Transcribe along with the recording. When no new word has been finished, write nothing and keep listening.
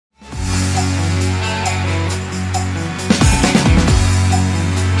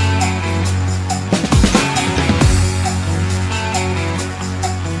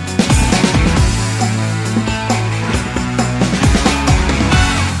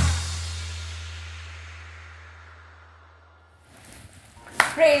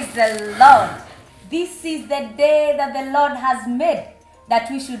Praise the Lord. This is the day that the Lord has made, that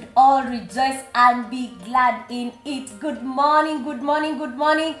we should all rejoice and be glad in it. Good morning, good morning, good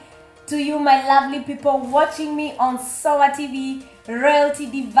morning to you, my lovely people watching me on SOA TV, Royalty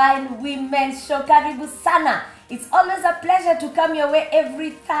Divine Women's Show. Karibu sana. It's always a pleasure to come your way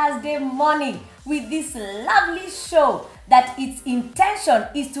every Thursday morning with this lovely show that its intention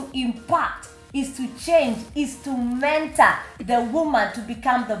is to impact, is to change, is to mentor the woman to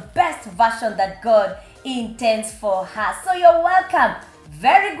become the best version that God intends for her. So you're welcome.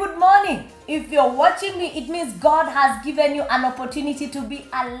 Very good morning. If you're watching me, it means God has given you an opportunity to be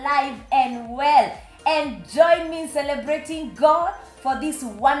alive and well. And join me in celebrating God for this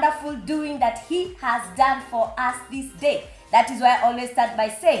wonderful doing that He has done for us this day. That is why I always start by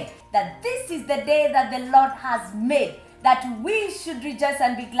saying that this is the day that the Lord has made, that we should rejoice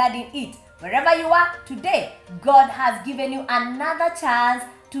and be glad in it. Wherever you are today, God has given you another chance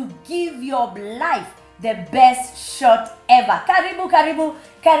to give your life the best shot ever. Karibu, karibu,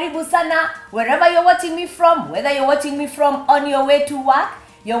 karibu sana. Wherever you're watching me from, whether you're watching me from on your way to work,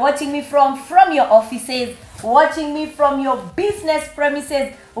 you're watching me from your offices, watching me from your business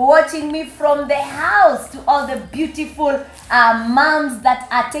premises, watching me from the house, to all the beautiful moms that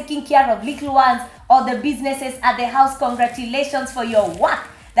are taking care of little ones, or the businesses at the house. Congratulations for your work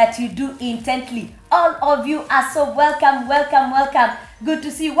that you do intently. All of you are so welcome, welcome, welcome. Good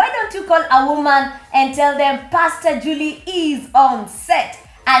to see you. Why don't you call a woman and tell them Pastor Julie is on set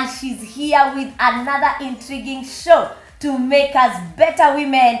and she's here with another intriguing show to make us better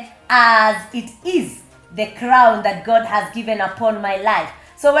women, as it is the crown that God has given upon my life.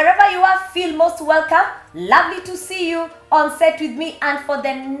 So wherever you are, feel most welcome. Lovely to see you on set with me. And for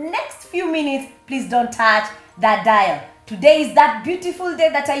the next few minutes, please don't touch that dial. Today is that beautiful day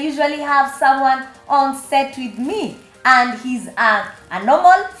that I usually have someone on set with me, and he's a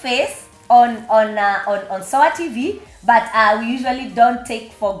normal face on SOA TV, but we usually don't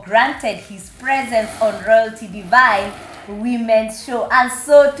take for granted his presence on Royalty Divine Women's Show. And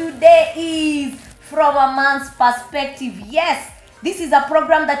so today is From a Man's Perspective. Yes, this is a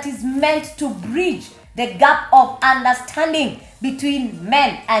program that is meant to bridge the gap of understanding between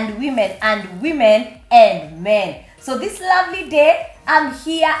men and women and men. So this lovely day, I'm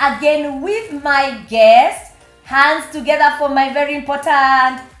here again with my guest. Hands together for my very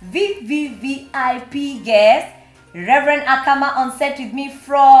important VVVIP guest, Reverend Akama, on set with me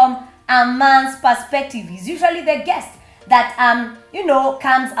from a man's perspective. He's usually the guest that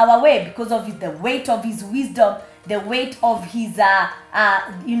comes our way because of the weight of his wisdom, the weight of his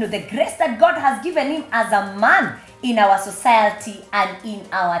the grace that God has given him as a man in our society and in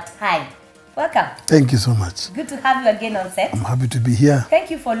our time. Welcome. Thank you so much. Good to have you again on set. I'm happy to be here. Thank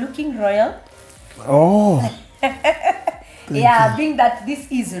you for looking royal. Oh. Yeah, being that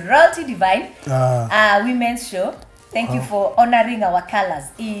this is Royalty Divine Women's Show. Thank you for honoring our colors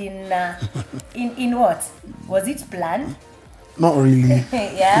in what? Was it planned? Not really.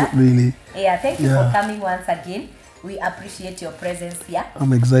 Yeah. Not really. Yeah, thank you for coming once again. We appreciate your presence here.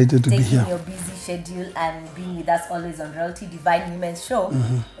 I'm excited to be here. Taking your busy schedule and being with us always on Royalty Divine Women's Show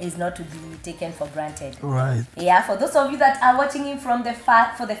is not to be taken for granted. Right. Yeah, for those of you that are watching him from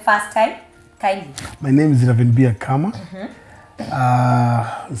for the first time, kindly. My name is Reverend Akama,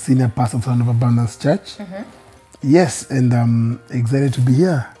 Senior Pastor of Son of Abundance Church. Yes, and I'm excited to be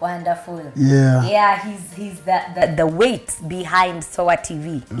here. Wonderful. Yeah. Yeah, he's the weight behind SOA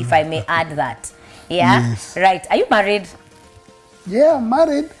TV, if I may add that. Yeah. Yes. Right. Are you married? Yeah, I'm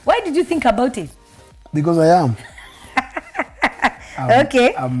married. Why did you think about it? Because I am.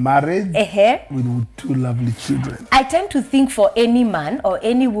 Okay. I'm married with two lovely children. I tend to think for any man or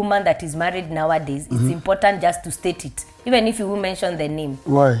any woman that is married nowadays, it's important just to state it, even if you will mention the name.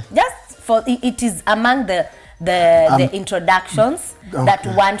 Why? Just for it is among the introductions that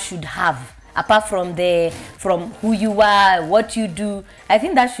one should have. Apart from who you are, what you do, I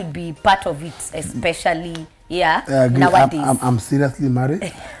think that should be part of it, especially nowadays. I'm seriously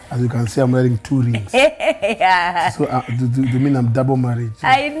married. As you can see, I'm wearing 2 rings. Yeah. So do you mean I'm double married? So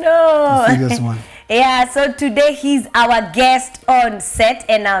I know. The serious one. Yeah. So today he's our guest on set,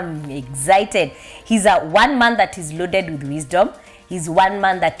 and I'm excited. He's one man that is loaded with wisdom. He's one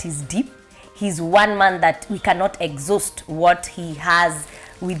man that is deep. He's one man that we cannot exhaust what he has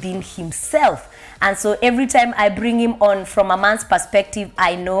within himself. And so every time I bring him on From a Man's Perspective,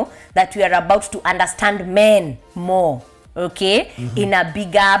 I know that we are about to understand men more, okay, in a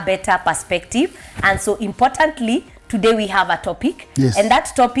bigger, better perspective. And so importantly, today we have a topic, and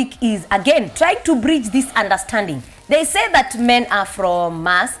that topic is, again, trying to bridge this understanding. They say that men are from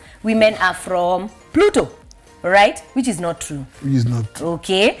Mars, women are from Pluto. right? Which is not true. Which is not true.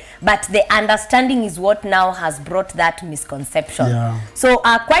 Okay, but the understanding is what now has brought that misconception. Yeah. So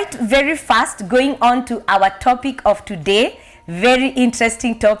quite very fast, going on to our topic of today. Very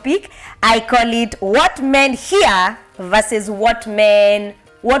interesting topic. I call it what men hear versus what women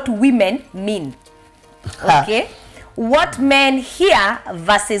mean. Okay, what men hear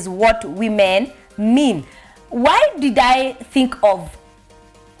versus what women mean. Why did I think of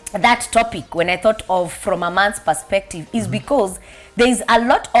that topic when I thought of from a man's perspective is because there is a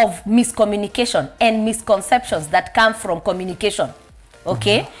lot of miscommunication and misconceptions that come from communication,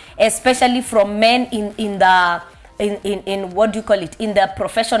 okay? Especially from men in what do you call it, in the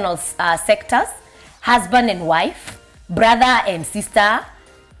professional sectors, husband and wife, brother and sister,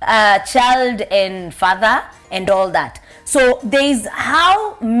 child and father, and all that. So there is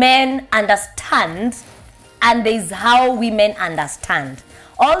how men understand and there is how women understand.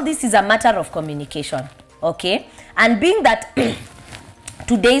 All this is a matter of communication, okay? And being that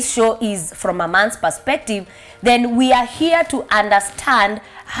today's show is from a man's perspective, then we are here to understand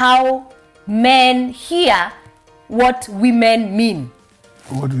how men hear what women mean.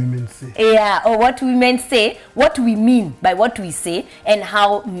 What women say. Yeah, or what women say, what we mean by what we say, and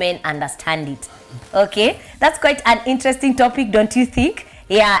how men understand it. Okay? That's quite an interesting topic, don't you think?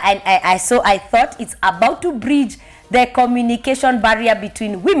 Yeah, and I thought it's about to bridge the communication barrier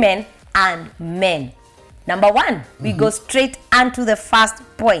between women and men. Number one, we go straight onto the first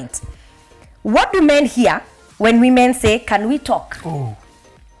point. What do men hear when women say, can we talk? Oh.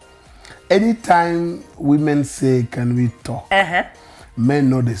 Anytime women say, can we talk, men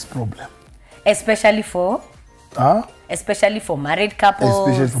know this problem. Especially for? Especially for married couples.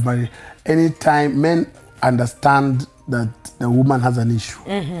 Especially for married. Anytime men understand that the woman has an issue.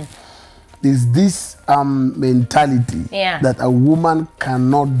 There's this mentality that a woman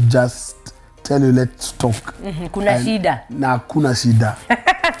cannot just tell you, let's talk. Kuna shida. Na kuna shida.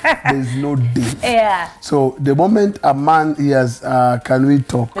 There's no date. Yeah. So the moment a man hears, can we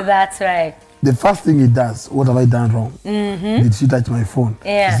talk? That's right. The first thing he does, what have I done wrong? Did she touch my phone?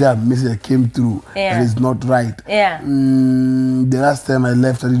 Yeah. Is there a message that came through that is not right? Yeah. The last time I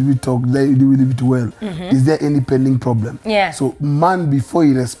left, did we talk? Did we leave it well? Is there any pending problem? Yeah. So man, before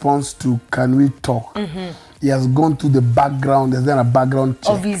he responds to can we talk, he has gone to the background. There's then a background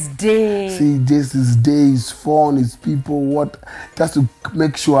check of his day. See, this his day, his phone, his people, what, just to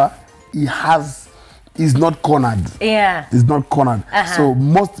make sure he's not cornered. Yeah. He's not cornered. So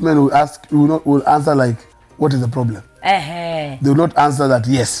most men will ask, will answer like, what is the problem? They will not answer that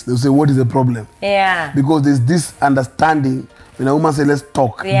yes. They'll say, what is the problem? Yeah. Because there's this understanding. When a woman says, let's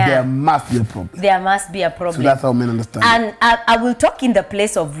talk, there must be a problem. There must be a problem. So that's how men understand. And I will talk in the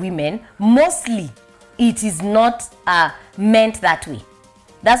place of women. Mostly, it is not meant that way.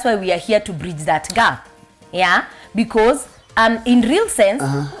 That's why we are here to bridge that gap. Yeah. Because in real sense,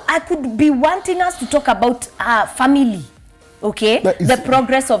 I could be wanting us to talk about family, okay? The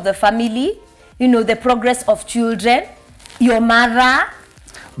progress of the family, the progress of children, your mother,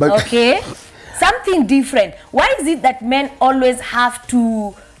 okay? Something different. Why is it that men always have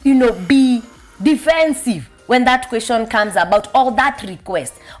to, be defensive when that question comes about, or that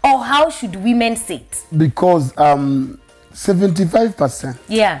request? Or how should women say it? Because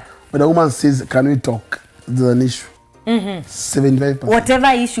 75%, when a woman says, can we talk, there's an issue. 75%. Whatever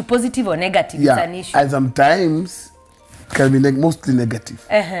issue, positive or negative, it's an issue. And sometimes can be mostly negative.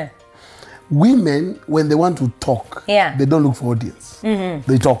 Women, when they want to talk, they don't look for audience.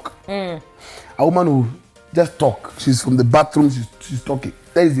 They talk. A woman will just talk. She's from the bathroom, she's talking.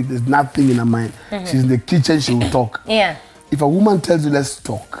 There's nothing in her mind. She's in the kitchen, she will talk. If a woman tells you, let's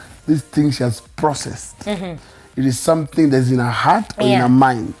talk, this thing she has processed. It is something that's in her heart or in her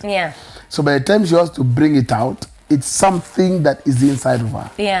mind. So by the time she wants to bring it out, it's something that is inside of her.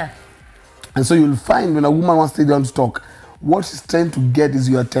 And so you'll find when a woman wants to sit down to talk, what she's trying to get is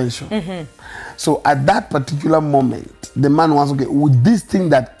your attention. So at that particular moment, the man wants, okay, with this thing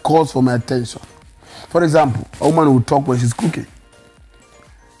that calls for my attention. For example, a woman will talk when she's cooking.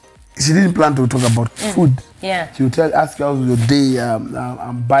 She didn't plan to talk about food. She will ask you, how's your day?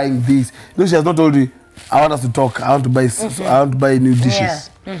 I'm buying this. She has not told you, I want us to talk. I want to buy, I want to buy new dishes.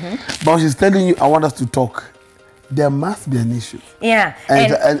 But she's telling you, I want us to talk. There must be an issue.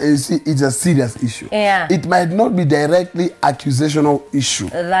 And you see, it's a serious issue. It might not be directly accusational issue.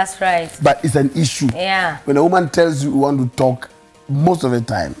 That's right. But it's an issue. When a woman tells you want to talk, most of the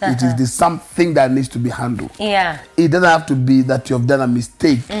time, it is the something that needs to be handled. Yeah. It doesn't have to be that you have done a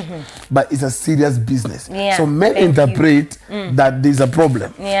mistake, but it's a serious business. Yeah. So men interpret that there's a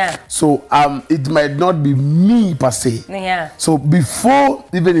problem. Yeah. So it might not be me per se. Yeah. So before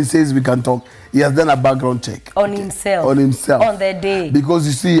even he says we can talk, he has done a background check. On himself. On himself. On the day. Because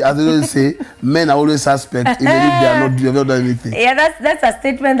you see, as I always say, men are always suspect even if they are not, have not done anything. Yeah, that's a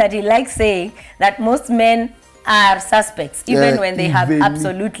statement that he likes saying, that most men are suspects even when they have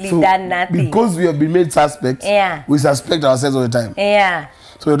absolutely done nothing. Because we have been made suspects, we suspect ourselves all the time. Yeah.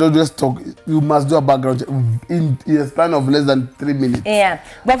 So you don't just talk. You must do a background check in a span of less than 3 minutes. Yeah.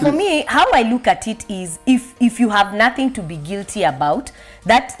 But for me, how I look at it is, if you have nothing to be guilty about,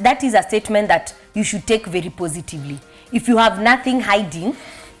 that is a statement that you should take very positively. If you have nothing hiding,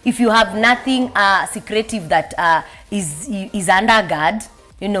 if you have nothing secretive that is under guard,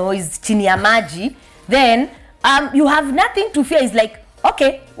 you know, is chini ya maji, then you have nothing to fear. It's like,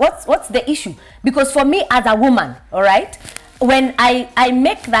 okay, what's the issue? Because for me as a woman, all right, when I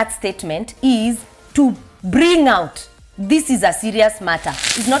make that statement is to bring out, this is a serious matter.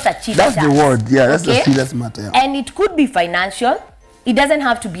 It's not a cheat. That's the word. Yeah, that's a serious matter. Yeah. And it could be financial. It doesn't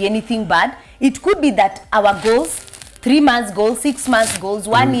have to be anything bad. It could be that our goals, 3 months goals, 6 months goals,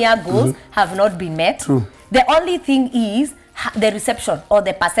 1 year goals have not been met. True. The only thing is the reception or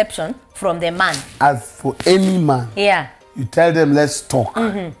the perception from the man. As for any man, you tell them let's talk.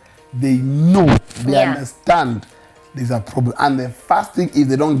 They know, they understand there's a problem. And the first thing, if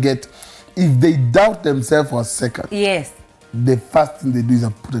they don't get, if they doubt themselves for a second, the first thing they do is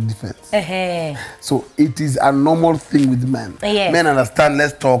put a defense. So it is a normal thing with men. Men understand,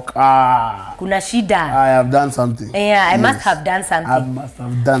 let's talk. Kuna shida. I have done something. I must have done something. I must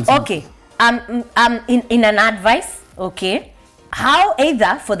have done something. Okay. In an advice, okay, how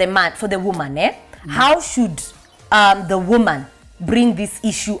either for the man, for the woman, how should the woman bring this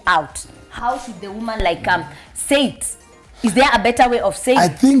issue out? How should the woman say it? Is there a better way of saying it? I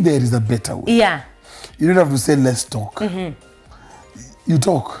think there is a better way. Yeah. You don't have to say let's talk. You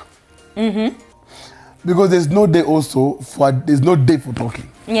talk. Because there's no day also for, there's no day for talking.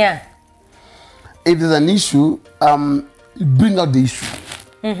 Yeah. If there's an issue, bring out the issue.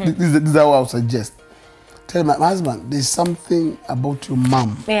 This is how I would suggest. Tell my husband, there's something about your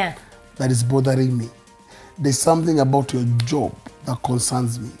mom that is bothering me. There's something about your job that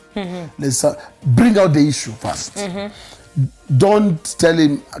concerns me. Bring out the issue first. Don't tell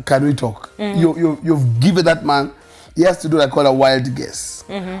him, can we talk? You've given that man, he has to do what I call a wild guess.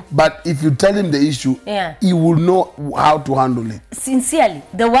 But if you tell him the issue, he will know how to handle it. Sincerely,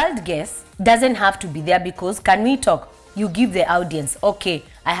 the wild guess doesn't have to be there, because can we talk? You give the audience, okay,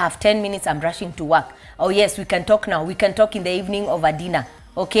 I have 10 minutes, I'm rushing to work. Oh yes, we can talk now. We can talk in the evening over dinner.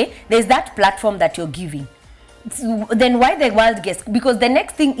 Okay? There's that platform that you're giving. Then why the wild guess? Because the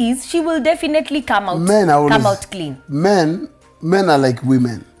next thing is she will definitely come out clean. Men are like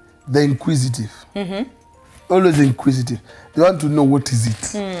women. They're inquisitive. Always inquisitive. They want to know what is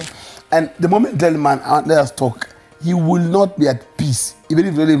it. And the moment you tell the man, let us talk, he will not be at peace. Even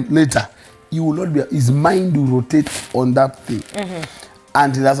if you tell him later, he will not be. His mind will rotate on that thing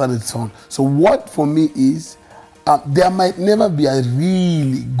until that's on its own. So what for me is, there might never be a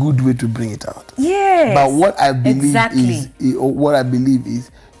really good way to bring it out. Yes. But what I believe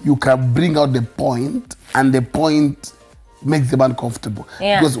is you can bring out the point, and the point makes the man comfortable.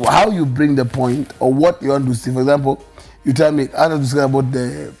 Because how you bring the point, or what you want to see, for example, you tell me, I want to say about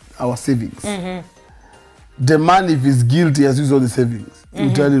our savings. The man, if he's guilty, has used all the savings.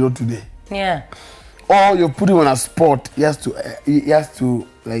 You tell him not today. Or you put him on a spot, he has to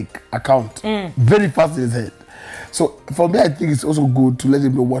like account very fast in his head. So for me, I think it's also good to let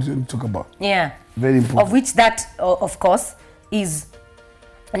him know what you want to talk about. Very important. Of which that, of course, is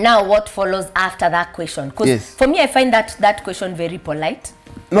now what follows after that question. Because for me, I find that question very polite.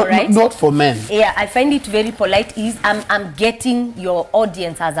 Not for men. Yeah, I find it very polite. Is I'm getting your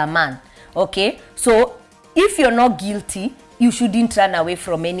audience as a man. Okay, so if you're not guilty, you shouldn't run away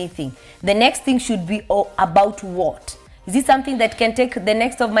from anything. The next thing should be about what? Is it something that can take the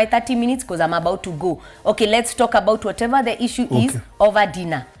next of my 30 minutes because I'm about to go? Okay, let's talk about whatever the issue is over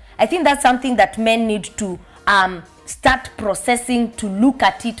dinner. I think that's something that men need to start processing, to look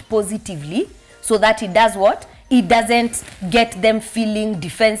at it positively, so that it does what? It doesn't get them feeling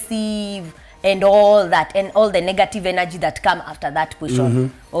defensive and all that, and all the negative energy that come after that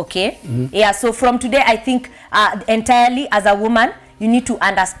question. Okay? Yeah, so from today, I think entirely as a woman, you need to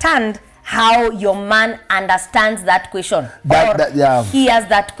understand how your man understands that question, hears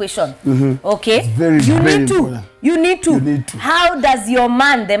that question. Okay? It's very important. You need to. How does your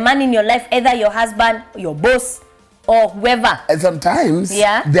man, the man in your life, either your husband, your boss, or whoever. And sometimes they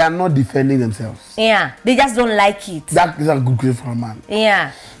are not defending themselves. Yeah, they just don't like it. That is a good question for a man.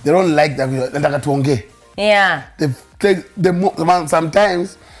 Yeah. They don't like that. Yeah.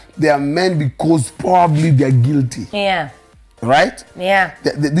 Sometimes they are men because probably they are guilty. Yeah. Right? Yeah.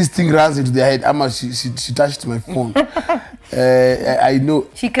 This thing runs into their head. She touched my phone. I know.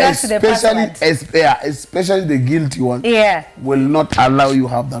 She crashed the password. Especially the guilty one. Yeah. Will not allow you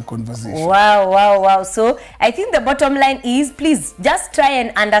have that conversation. Wow. So I think the bottom line is, please just try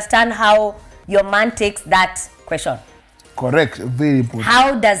and understand how your man takes that question. Correct. Very important.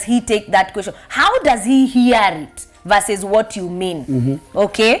 How does he take that question? How does he hear it versus what you mean?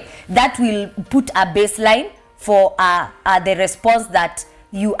 Okay? That will put a baseline for the response that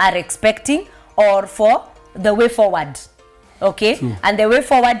you are expecting, or for the way forward. Okay? True. And the way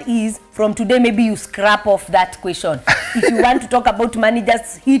forward is, from today, maybe you scrap off that question. If you want to talk about money,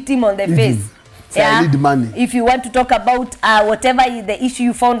 just hit him on the face. I need money. If you want to talk about whatever the issue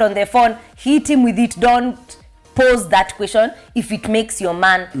you found on the phone, hit him with it. Don't pose that question if it makes your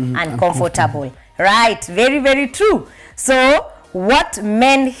man uncomfortable. Right? Very, very true. So, what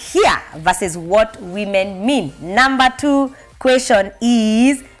men hear versus what women mean. Number 2 question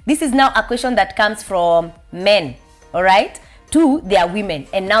is, this is now a question that comes from men, all right, to their women,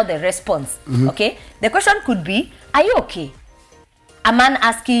 and now the response. Okay, the question could be, are you okay? A man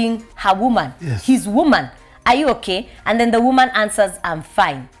asking her woman, his woman, are you okay? And then the woman answers, I'm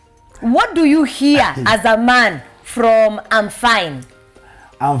fine. What do you hear as a man from I'm fine?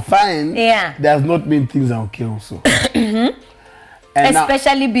 I'm fine does not mean things are okay also. And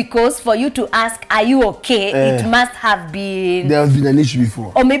especially now, because for you to ask, are you okay, it must have been... There has been an issue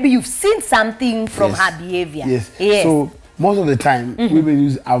before. Or maybe you've seen something from her behavior. Yes. So, most of the time, women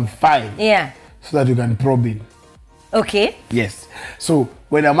use I'm fine. So that you can probe in. Okay. Yes. So,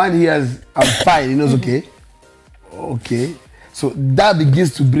 when a man hears I'm fine, he knows, okay. Okay. So, that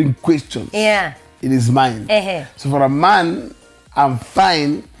begins to bring questions in his mind. So, for a man, I'm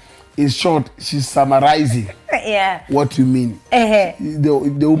fine... In short, she's summarizing what you mean.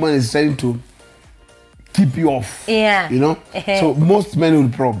 The woman is trying to keep you off. You know? So most men will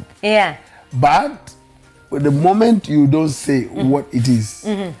probe. But the moment you don't say what it is,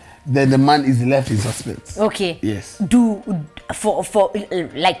 then the man is left in suspense. Okay. Yes.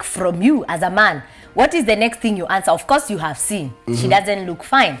 Like from you as a man, what is the next thing you answer? Of course you have seen. She doesn't look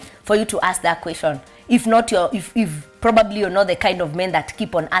fine. For you to ask that question. If not, if probably you're not the kind of men that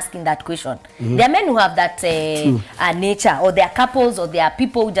keep on asking that question. There are men who have that nature, or there are couples, or there are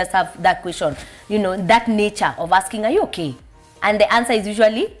people who just have that question. You know, that nature of asking, are you okay? And the answer is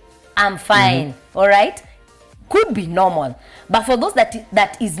usually, I'm fine. All right? Could be normal. But for those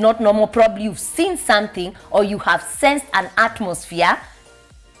that is not normal, probably you've seen something, or you have sensed an atmosphere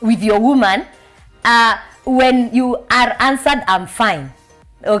with your woman, when you are answered, I'm fine.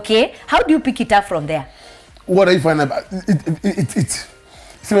 Okay, how do you pick it up from there? What do you find about it?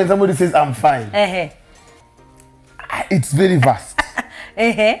 See, when somebody says I'm fine, it's very vast.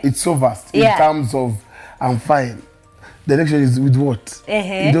 It's so vast in terms of I'm fine. The next one is with what?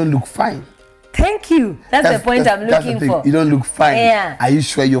 You don't look fine. Thank you. That's the point I'm looking for. You don't look fine. Are you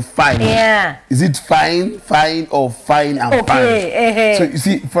sure you're fine? Is it fine, or fine and fine? So you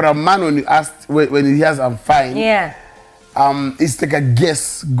see, for a man, when you ask, when he hears I'm fine, it's like a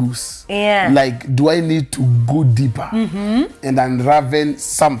guess goose. Like, do I need to go deeper and unravel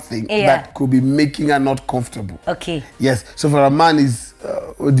something that could be making her not comfortable? Okay. Yes. So for a man is,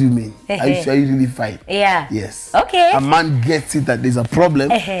 what do you mean? Are you sure you're really fine? Yes. Okay. A man gets it that there's a problem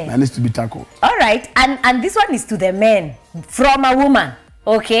that needs to be tackled. All right. And this one is to the men from a woman.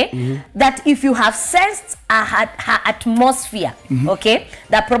 Okay. That if you have sensed her atmosphere, okay,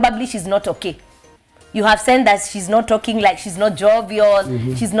 that probably she's not okay. You have sensed that she's not talking, like she's not jovial,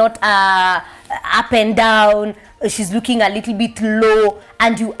 she's not up and down, she's looking a little bit low,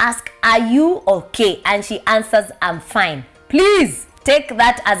 and you ask, are you okay? And she answers, I'm fine. Please take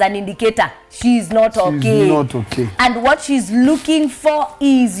that as an indicator. She's not okay. She's not okay. And what she's looking for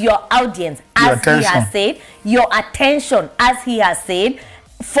is your audience, as he has said, your attention, as he has said,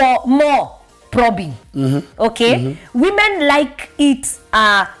 for more probing. Okay? Women like it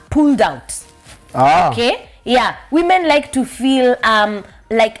pulled out. Okay, women like to feel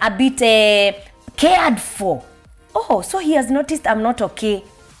like a bit cared for. Oh, so he has noticed I'm not okay,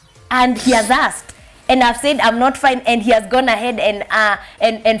 and he has asked, and I've said I'm not fine, and he has gone ahead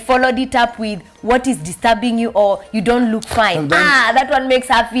and followed it up with what is disturbing you, or you don't look fine. That one makes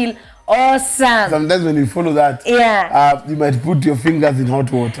her feel awesome. Sometimes when you follow that, you might put your fingers in hot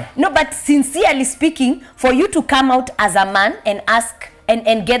water. No, but sincerely speaking, for you to come out as a man and ask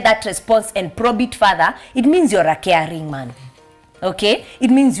and get that response and probe it further, it means you're a caring man. Okay?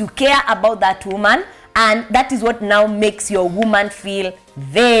 It means you care about that woman, and that is what now makes your woman feel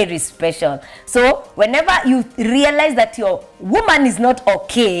very special. So whenever you realize that your woman is not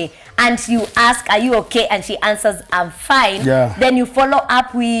okay, and you ask, are you okay? And she answers, I'm fine. Yeah. Then you follow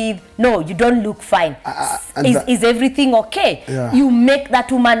up with, no, you don't look fine. Is everything okay? Yeah. You make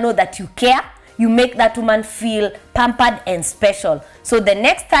that woman know that you care. You make that woman feel pampered and special. So the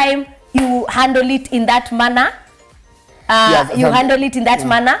next time you handle it in that manner,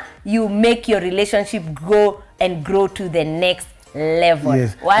 you make your relationship grow to the next level.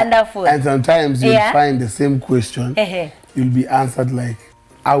 Yes. Wonderful. And sometimes you find the same question, you'll be answered like,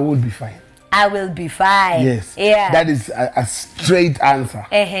 I will be fine. I will be fine. Yes. Yeah. That is a straight answer.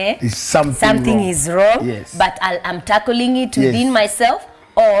 There's something wrong. Is wrong. Yes. But I'm tackling it within myself,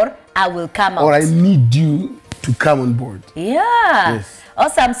 or I will come out. Or I need you to come on board. Yeah. Yes.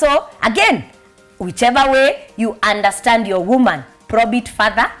 Awesome. So again, whichever way you understand your woman, probe it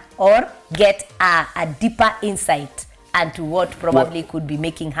further or get a deeper insight into what probably could be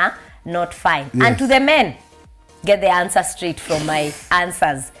making her not fine. Yes. And to the men, get the answer straight from my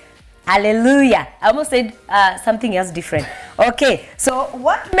answers. Hallelujah. I almost said something else different. Okay, so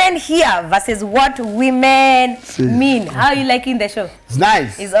what men hear versus what women mean. How are you liking the show? It's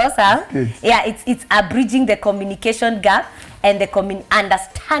nice. It's awesome. Good. Yeah, it's bridging the communication gap and the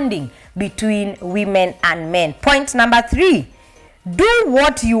understanding between women and men. Point number 3, do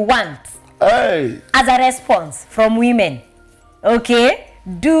what you want. Hey. As a response from women. Okay?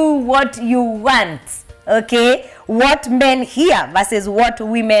 Do what you want. Okay? What men hear versus what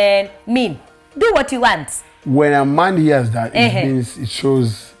women mean. Do what you want. When a man hears that, it means it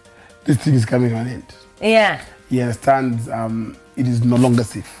shows this thing is coming to an end. Yeah. He understands it is no longer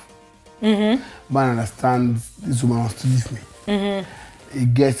safe. Man understands this woman wants to leave me. He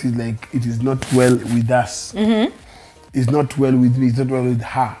gets it like it is not well with us. It's not well with me, it's not well with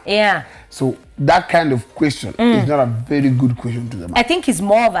her. Yeah. So that kind of question is not a very good question to the man. I think it's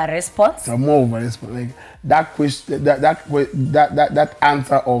more of a response. It's more of a response. Like that question, that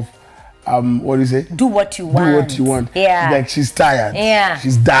answer of what do you say? Do what you want. Do what you want. Yeah. Like she's tired. Yeah.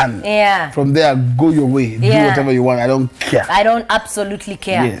 She's done. Yeah. From there, go your way. Do whatever you want. I don't care. I don't absolutely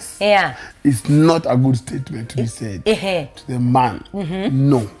care. Yes. Yeah. It's not a good statement to be said to the man.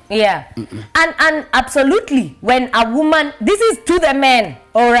 No. Yeah. And absolutely, when a woman, this is to the men,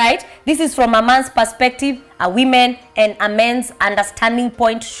 all right? This is from a man's perspective, a woman and a man's understanding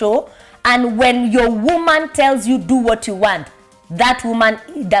point show. And when your woman tells you do what you want, that woman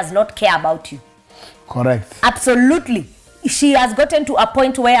does not care about you. Correct. Absolutely. She has gotten to a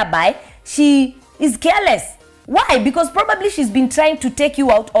point whereby she is careless. Why? Because probably she's been trying to take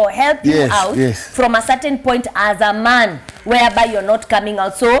you out or help you out from a certain point as a man, whereby you're not coming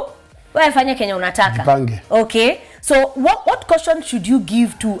out. So, fanya Kenya unataka. Okay? So, what caution should you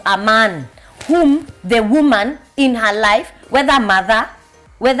give to a man whom the woman in her life, whether mother,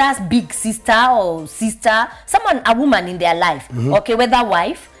 whether big sister or sister, a woman in their life, okay, whether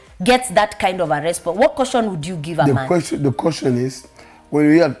wife, gets that kind of a response? What caution would you give a man? The question is, when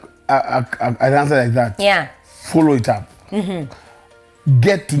you hear an answer like that, follow it up.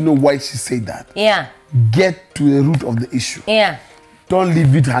 Get to know why she said that. Yeah. Get to the root of the issue. Yeah. Don't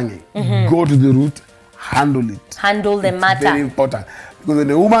leave it hanging. Go to the root, handle it. Handle the matter. It's very important. Because when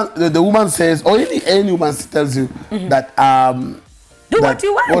the woman says, or any woman tells you that do what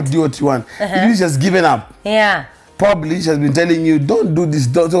you want. Do what you want. She's just given up. Yeah. Probably she has been telling you, don't do this,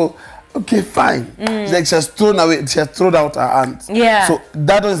 don't. So, okay, fine. It's like she has thrown away, she has thrown out her hands. Yeah. So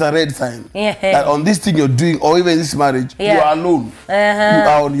that is a red sign. Yeah. That on this thing you're doing, or even this marriage, you are alone. You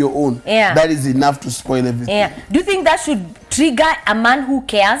are on your own. Yeah. That is enough to spoil everything. Yeah. Do you think that should trigger a man who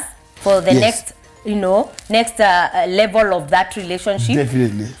cares for the next level of that relationship?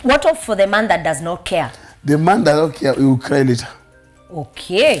 Definitely. What of for the man that does not care? The man that does not care, he will cry later.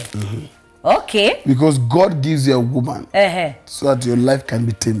 Okay. Okay. Because God gives you a woman so that your life can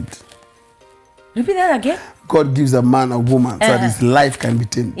be tamed. Repeat that again. God gives a man a woman so that his life can be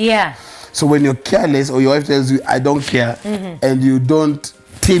tamed. Yeah. So when you're careless or your wife tells you, I don't care, and you don't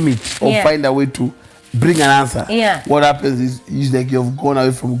tame it or find a way to bring an answer, what happens is it's like you've gone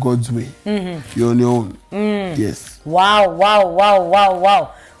away from God's way. You're on your own. Yes. Wow, wow, wow, wow,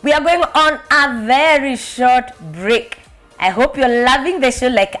 wow. We are going on a very short break. I hope you're loving the show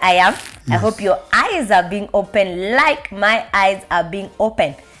like I am. Yes. I hope your eyes are being open like my eyes are being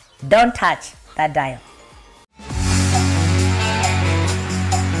open. Don't touch that dial.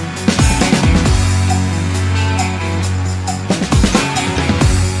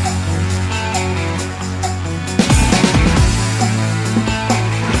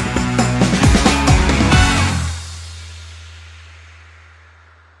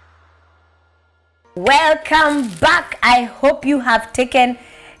 Welcome back. I hope you have taken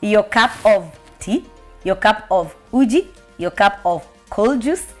your cup of tea, your cup of uji, your cup of cold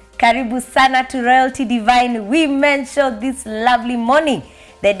juice. Karibu sana to Royalty Divine Women Show this lovely morning.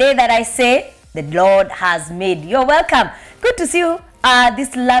 The day that I say the Lord has made. You're welcome. Good to see you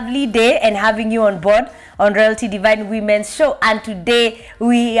this lovely day and having you on board on Royalty Divine Women's Show. And today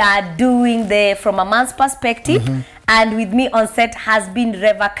we are doing the From a Man's Perspective. And with me on set has been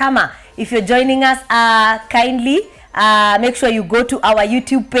Reva Kama. If you're joining us, kindly make sure you go to our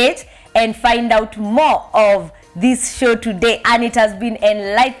YouTube page and find out more of this show today. And it has been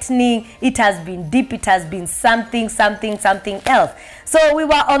enlightening, it has been deep, it has been something else. So we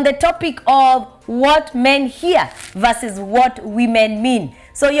were on the topic of what men hear versus what women mean.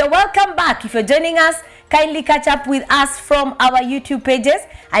 So you're welcome back. If you're joining us, kindly catch up with us from our YouTube pages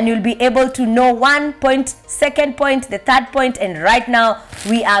and you'll be able to know 1 point, 2nd point, the 3rd point, and right now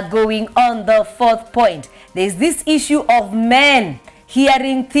we are going on the 4th point. There's this issue of men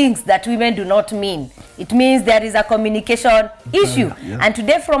hearing things that women do not mean. It means there is a communication issue. And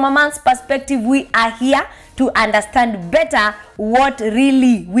today, from a man's perspective, we are here to understand better what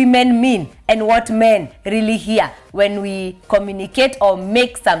really women mean and what men really hear when we communicate or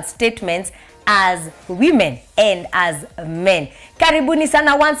make some statements as women and as men. Karibuni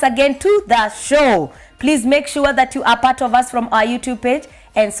sana once again to the show. Please make sure that you are part of us from our YouTube page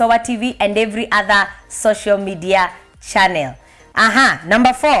and SOA TV and every other social media channel.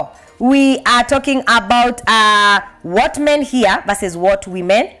 Number 4, we are talking about what men hear versus what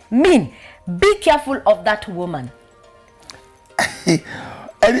women mean. Be careful of that woman.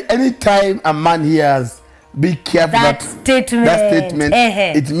 Anytime a man hears be careful that statement,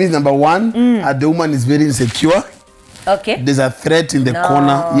 it means number 1, the woman is very insecure. Okay. There's a threat in the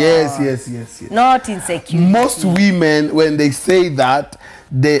corner. Yes. Not insecure. Most women, when they say that,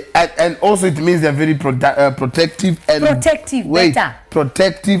 they and also it means they're very protective and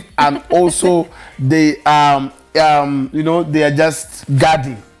protective, and also they you know, they are just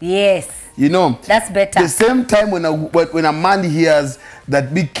guarding. Yes. You know, that's better. The same time when a man hears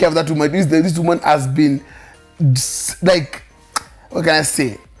that be careful that woman, this woman has been like, what can I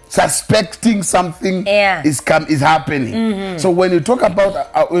say, suspecting something is happening. So when you talk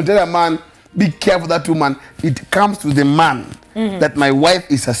about when you tell a man be careful that woman, it comes to the man that my wife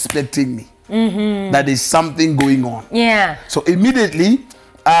is suspecting me. That is something going on. So immediately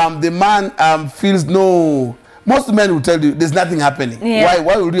the man feels no. Most men will tell you there's nothing happening.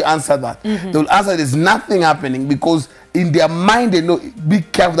 Why would you answer that? They will answer there's nothing happening because in their mind they know be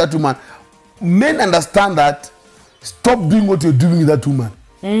careful that woman. Men understand that stop doing what you're doing with that woman.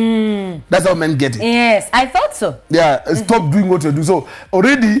 That's how men get it. Yes, I thought so. Yeah, stop doing what you're doing. So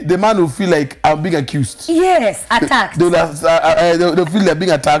already the man will feel like I'm being accused. Yes, attacked. They'll feel like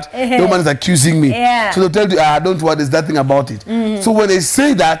being attacked. The woman is accusing me. So they'll tell you, don't worry, there's nothing about it. So when they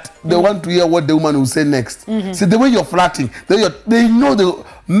say that, they want to hear what the woman will say next. So the way you're flirting, they know the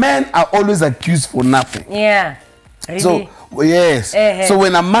men are always accused for nothing. Really? So yes. So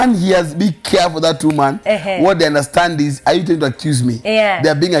when a man hears be careful that woman, what they understand is, are you trying to accuse me? They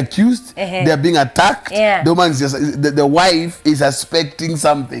are being accused, they are being attacked. The woman is just, the wife is suspecting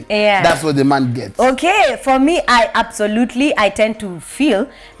something. That's what the man gets. Okay, for me, I tend to feel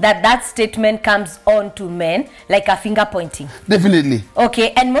that statement comes on to men like a finger pointing. Definitely.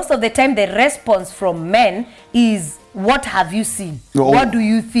 Okay, and most of the time the response from men is, what have you seen? What do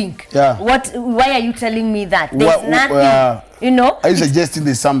you think? Why are you telling me that? There's nothing. You know, are you suggesting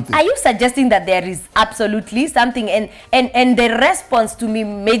there's something? Are you suggesting that there is absolutely something? And the response to me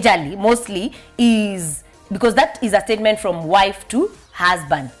majorly, mostly, is because that is a statement from wife to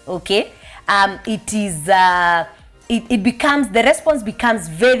husband. Okay, it becomes, the response becomes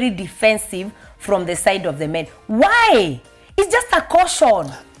very defensive from the side of the men. Why? It's just a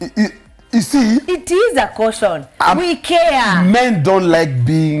caution. You see, it is a caution. We care. Men don't like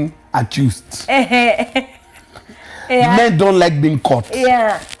being accused. Men don't like being caught. They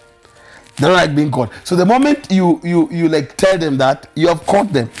don't like being caught. So the moment you like tell them that, you have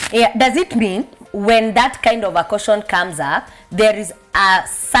caught them. Does it mean when that kind of a caution comes up, there is a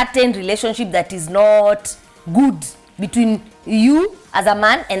certain relationship that is not good between you as a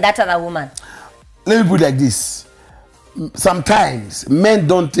man and that other woman? Let me put it like this. Sometimes men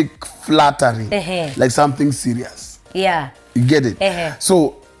don't take flattery like something serious. You get it?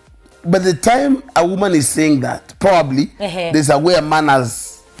 So by the time a woman is saying that, probably there's a way a man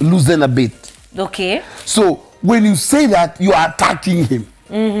has loosened a bit. Okay. So when you say that, you are attacking him.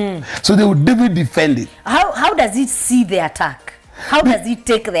 So they would definitely defend it. How does he see the attack? How does he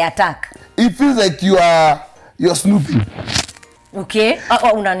take the attack? It feels like you're snooping. Okay.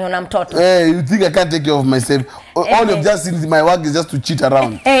 Unaniona mtoto. You think I can't take care of myself? All you've just seen my work is just to cheat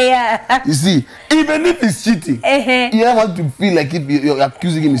around. Yeah. You see, even if he's cheating, you don't want to feel like if you're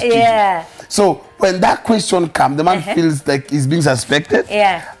accusing him of cheating. Yeah. So when that question comes, the man feels like he's being suspected.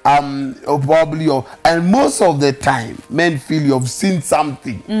 Yeah. Or probably, and most of the time, men feel you've seen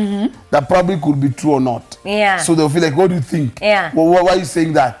something that probably could be true or not. Yeah. So they'll feel like, what do you think? Yeah. Well, why are you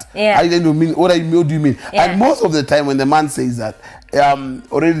saying that? Yeah. I don't mean. What do you mean? Yeah. And most of the time, when the man says that,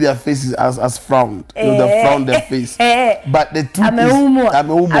 already their face has frowned. They've frowned their face. But the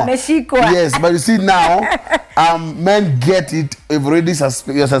truth is, yes. But you see now, men get it. You've already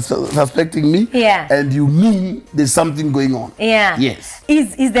you're suspecting me. Yeah. And you mean there's something going on. Yeah. Yes.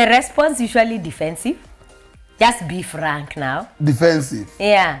 Is the response usually defensive? Just be frank now. Defensive.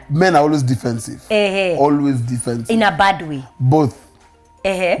 Yeah. Men are always defensive. Always defensive. In a bad way. Both.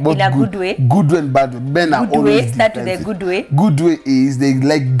 In a good way. Good way and bad way. Men are always defensive. Start with the good way. Good way is they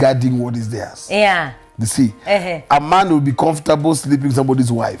like guarding what is theirs. Yeah. You see, a man will be comfortable sleeping with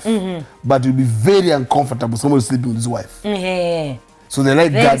somebody's wife, but he'll be very uncomfortable somebody sleeping with his wife. So they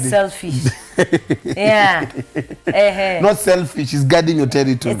like very guarding. Selfish. Yeah. Not selfish, it's guarding your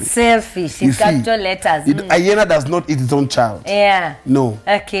territory. It's selfish. It's capital letters. Hyena does not eat its own child. Yeah. No.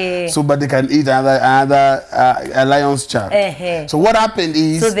 Okay. So, but they can eat another a lion's child. So what happened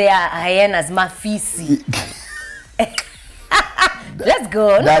is... So they are hyenas, mafisi. Let's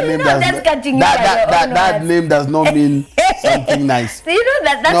go. That name does not mean something nice. So you know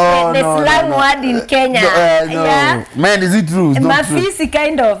that's the slang word in Kenya. No. Yeah? Man, is it true? It's not true. Mafisi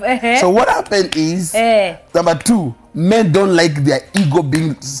kind of. So what happened is, number two, men don't like their ego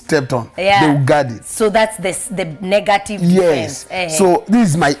being stepped on. Yeah. They will guard it. So that's the negative defense. Yes. So this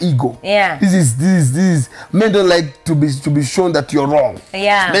is my ego. Yeah. This is. Men don't like to be shown that you're wrong.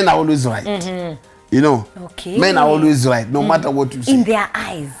 Yeah. Men are always right. You know, men are always right, no matter what you say. In their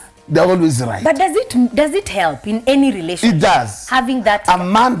eyes. They're always right. But does it help in any relationship? It does. Having that. A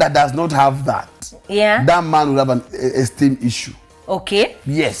man that does not have that, that man will have an esteem issue. Okay.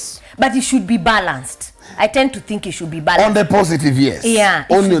 Yes. But it should be balanced. I tend to think it should be balanced. On the positive, yes. Yeah.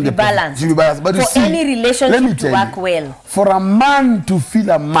 Only on the balanced. Should be balanced. But for you see, any relationship to work well. For a man to feel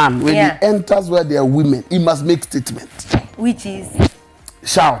a man when he enters where there are women, he must make statements. Which is?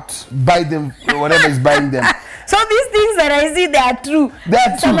 Shout, buy them, whatever is buying them. So these things that I see, they are true. They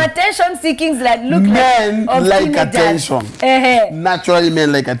are Some true. attention seekings look men like teenagers. attention. Naturally,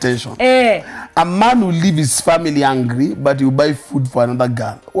 men like attention. A man will leave his family angry, but he will buy food for another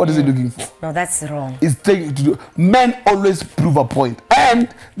girl. What is he looking for? No, that's wrong. It's taking to do. Men always prove a point, and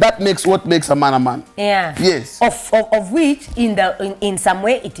that makes what makes a man a man. Yeah. Yes. Of which, in some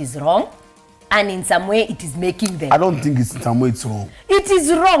way, it is wrong. And in some way, it is making them. I don't think it's in some way it's wrong. It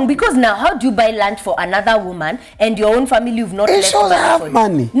is wrong because now, how do you buy lunch for another woman and your own family you've not left money for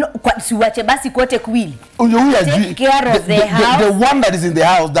money? No, take care of the house. The one that is in the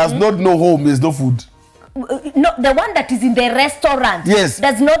house does not know home. There's no food. No, the one that is in the restaurant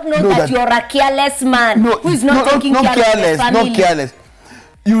does not know that you're a careless man who is not taking care of the family. Not careless.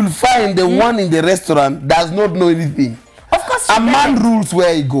 You'll find the one in the restaurant does not know anything. Of course, a man rules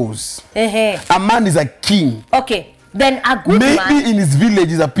where he goes. A man is a king. Okay, then a good man. Maybe in his village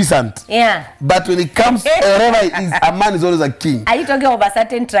he's a peasant. Yeah. But when it comes wherever he is, a man is always a king. Are you talking about a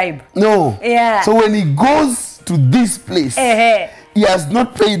certain tribe? No. Yeah. So when he goes to this place, he has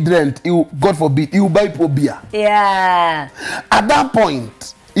not paid rent. God forbid, he will buy poor beer. Yeah. At that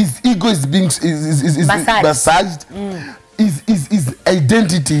point, his ego is being massaged. His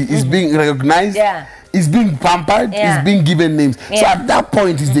identity is being recognized. Yeah. Is being pampered, is being given names. So at that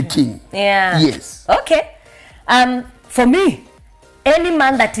point, he's the king. Yeah. Yes. Okay. For me, any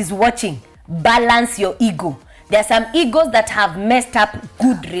man that is watching, balance your ego. There are some egos that have messed up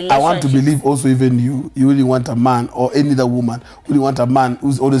good relationships. I want to believe also even you really want a man or any other woman who want a man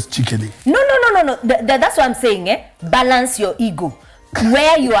who's always chickening. No. That's what I'm saying. Balance your ego.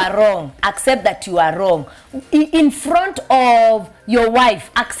 Where you are wrong, accept that you are wrong. In front of your wife,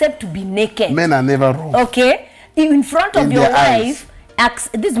 accept to be naked. Men are never wrong. Okay? In front of your wife,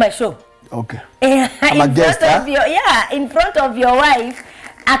 this is my show. Okay. I'm a guest, in front of your wife,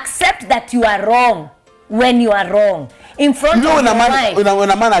 accept that you are wrong when you are wrong. In front of your wife. When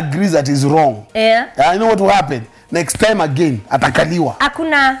a man agrees that he's wrong, I know what will happen. Next time again, atakaliwa.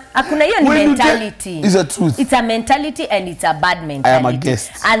 Akuna hiyo ni mentality. It's a truth. It's a mentality and it's a bad mentality. I am a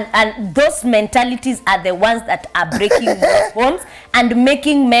guest. And those mentalities are the ones that are breaking those homes and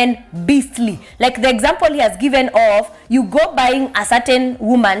making men beastly. Like the example he has given of, you go buying a certain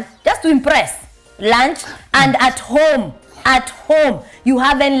woman just to impress lunch, and at home at home you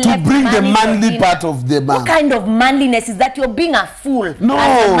haven't to bring the manly part of the man. What kind of manliness is that? You're being a fool. No.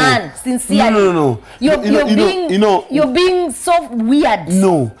 As a man, sincerely. No. You're being so weird.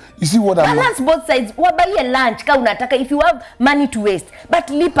 No. You see what I'm... Balance both sides. What buy a lunch? If you have money to waste. But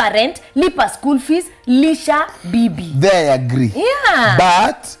lip a rent, lip a school fees, lisha, bibi. There I agree. Yeah.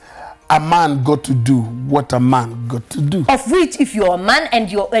 But a man got to do what a man got to do. Of which, if you're a man and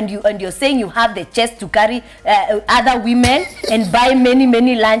you're saying you have the chest to carry other women and buy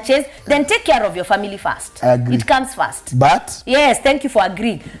many lunches, then take care of your family first. I agree. It comes first. But yes, thank you for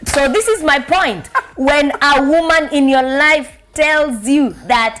agreeing. So this is my point. When a woman in your life tells you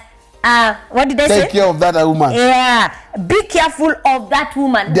that what did I say? Take care of that woman. Yeah. Be careful of that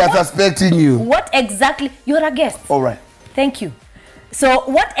woman. They are suspecting you. What exactly? You're a guest. All right. Thank you. So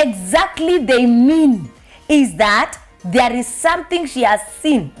what exactly they mean is that there is something she has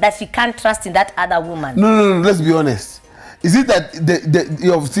seen that she can't trust in that other woman. No. Let's be honest. Is it that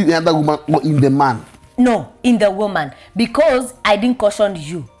you have seen the other woman or in the man? No, in the woman. Because I didn't caution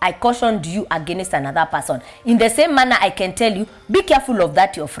you. I cautioned you against another person. In the same manner, I can tell you, be careful of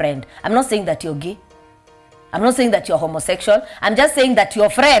that your friend. I'm not saying that you're gay. I'm not saying that you're homosexual. I'm just saying that your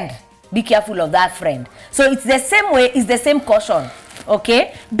friend, be careful of that friend. So it's the same way, it's the same caution.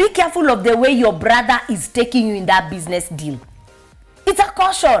 Okay? Be careful of the way your brother is taking you in that business deal. It's a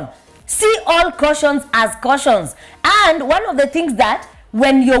caution. See all cautions as cautions. And one of the things that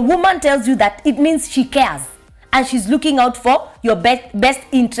when your woman tells you that, it means she cares. And she's looking out for your best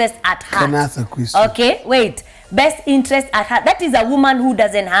interest at heart. Can I ask a question? Okay, wait. Best interest at heart. That is a woman who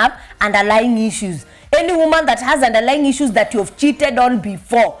doesn't have underlying issues. Any woman that has underlying issues that you've cheated on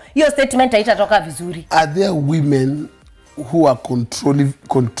before, your statement haitatoka vizuri. Are there women who are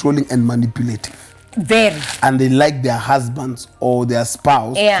controlling and manipulative? Very. And they like their husbands or their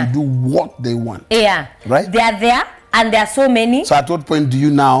spouse to do what they want. Yeah. Right? They are there, and there are so many. So at what point do you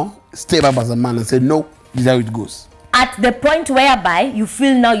now step up as a man and say, no, this is how it goes? At the point whereby you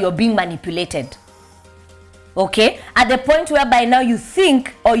feel now you're being manipulated. Okay? At the point whereby now you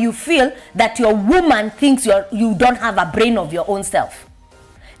think or you feel that your woman thinks you don't have a brain of your own self.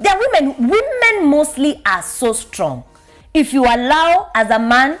 There are women mostly are so strong. If you allow as a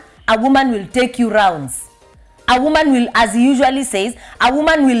man, a woman will take you rounds. A woman will, as he usually says, a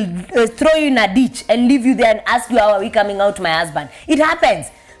woman will throw you in a ditch and leave you there and ask you, how are we coming out, my husband? It happens.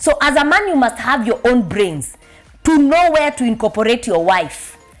 So as a man, you must have your own brains to know where to incorporate your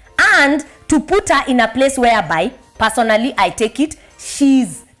wife and to put her in a place whereby, personally, I take it,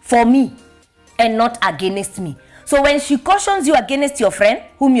 she's for me and not against me. So when she cautions you against your friend,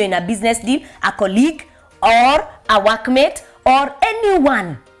 whom you're in a business deal, a colleague, or a workmate, or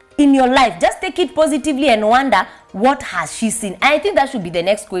anyone in your life, just take it positively and wonder, what has she seen? And I think that should be the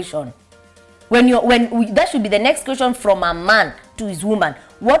next question. That should be the next question from a man to his woman.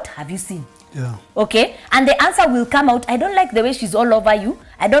 What have you seen? Yeah. Okay? And the answer will come out, I don't like the way she's all over you.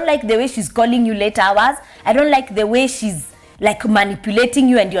 I don't like the way she's calling you late hours. I don't like the way she's like manipulating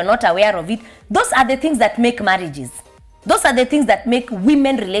you and you're not aware of it. Those are the things that make marriages. Those are the things that make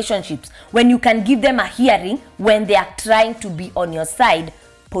women relationships, when you can give them a hearing when they are trying to be on your side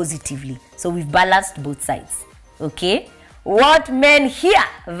positively. So we've balanced both sides. Okay? What men hear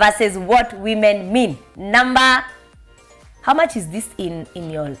versus what women mean. Number, how much is this in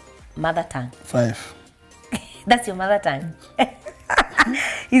your mother tongue? 5. That's your mother tongue.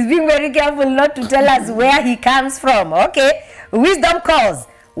 He's being very careful not to tell us where he comes from. Okay? Wisdom calls.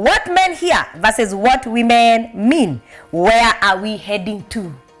 What men hear versus what women mean. Where are we heading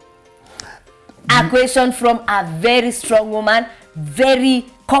to? A question from a very strong woman, very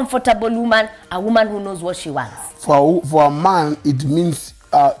comfortable woman, a woman who knows what she wants. For a man, it means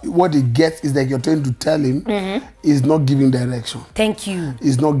what he gets is like you're trying to tell him is not giving direction. Thank you.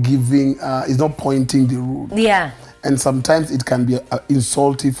 Is not giving, is not pointing the road. Yeah. And sometimes it can be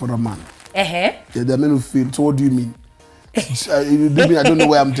insulting for a man. Yeah, there are men who feel, so what do you mean? I don't know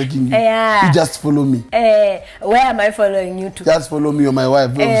where I'm taking you. Yeah. You just follow me. Where am I following you to? Just follow me or my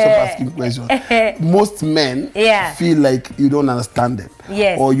wife. Don't stop asking questions. Most men feel like you don't understand them.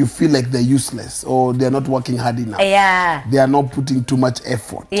 Yes. Or you feel like they're useless or they're not working hard enough. Yeah. They are not putting too much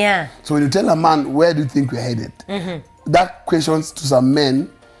effort. Yeah. So when you tell a man, where do you think we're headed? That questions to some men,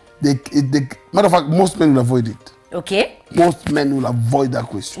 matter of fact, most men will avoid it. Okay. Most men will avoid that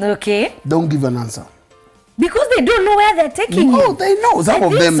question. Okay. Don't give an answer. Because they don't know where they're taking you. No, they know. Some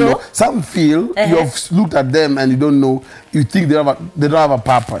of them know. Some feel you have looked at them and you don't know. You think they don't have a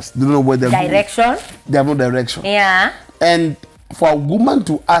purpose. They don't know where they're going. Direction. They have no direction. Yeah. And for a woman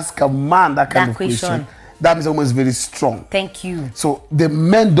to ask a man that kind of question, that means the woman is very strong. Thank you. So the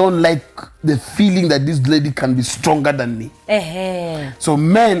men don't like the feeling that this lady can be stronger than me. So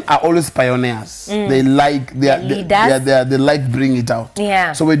men are always pioneers. They like they like bring it out.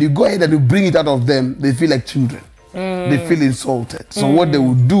 Yeah. So when you go ahead and you bring it out of them, they feel like children. They feel insulted. So what they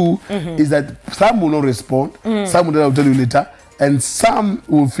will do is that some will not respond, some will tell you later, and some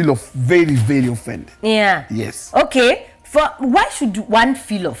will feel very, very offended. Yeah. Yes. Okay. Why should one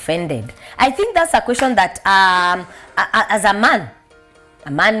feel offended? I think that's a question that, as a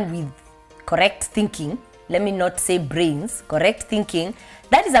man with correct thinking, let me not say brains, correct thinking,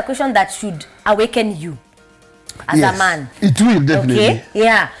 that is a question that should awaken you as a man. It will, definitely. Okay?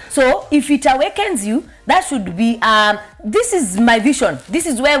 Yeah. So if it awakens you, that should be, this is my vision. This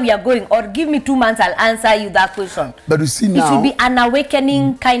is where we are going. Or give me 2 months, I'll answer you that question. But you see now, it should be an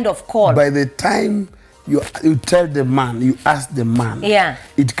awakening kind of call. By the time you tell the man, you ask the man,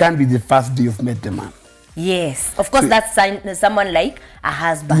 it can be the first day you've met the man. Yes, of course, so that's someone like a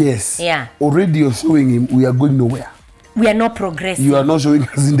husband. Yes. Yeah. Already you're showing him we are going nowhere. We are not progressing. You are not showing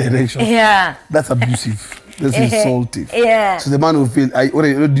us in direction. Yeah. That's abusive. That's insultive. Yeah. So the man will feel, what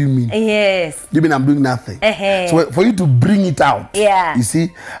do you mean? Yes. Do you mean I'm doing nothing? So for you to bring it out, you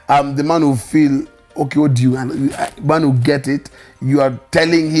see, the man will feel, okay, what do you, and man will get it. You are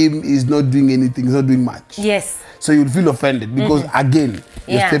telling him he's not doing anything, he's not doing much. Yes. So you'll feel offended because again,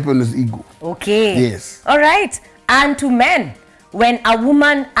 you're stepping on his ego. Okay. Yes. All right. And to men, when a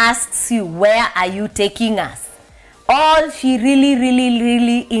woman asks you, where are you taking us? All she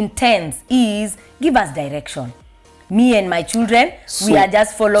really intends is give us direction. Me and my children, we are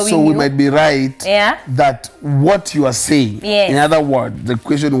just following you. So we might be right that what you are saying, in other words, the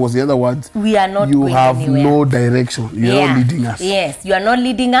question was, in other words, we are not you going have anywhere. no direction. You are not leading us. Yes, you are not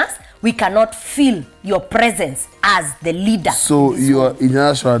leading us. We cannot feel your presence as the leader. So you are, in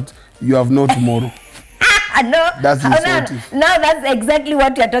other short, you have no tomorrow. No, that's insultive. Now that's exactly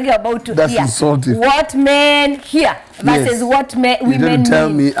what you are talking about. That's insultive. What men hear versus what women mean. You didn't tell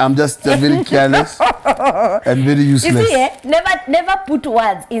me. I'm just very careless and very useless. You see, never put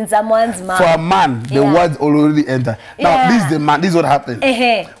words in someone's mouth. For a man, the words already enter. Now, this is the man. This is what happened.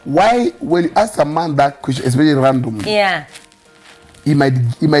 Why, when you ask a man that question, it's very random. He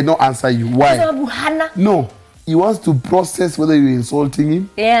might not answer you. Why? No, he wants to process whether you're insulting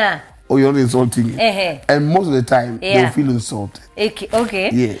him. Or you're not insulting him. And most of the time, they'll feel insulted. Okay.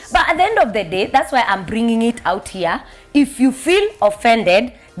 Yes. But at the end of the day, that's why I'm bringing it out here. If you feel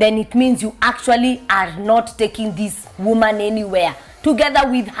offended, then it means you actually are not taking this woman anywhere, together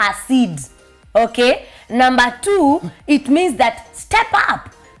with her seeds. Okay? Number 2, it means that step up.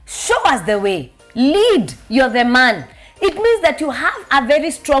 Show us the way. Lead. You're the man. It means that you have a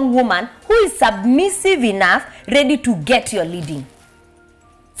very strong woman who is submissive enough, ready to get your leading.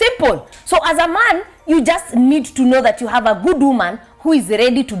 Simple. So as a man, you just need to know that you have a good woman who is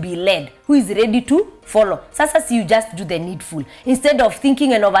ready to be led, who is ready to follow. Sasa, you just do the needful. Instead of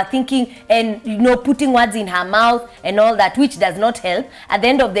thinking and overthinking and, putting words in her mouth and all that, which does not help, at the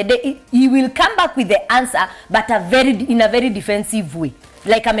end of the day, he will come back with the answer, but in a very defensive way.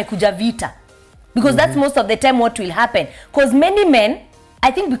 Like amekuja vita. Because that's most of the time what will happen. Because many men,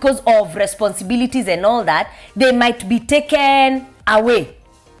 I think because of responsibilities and all that, they might be taken away.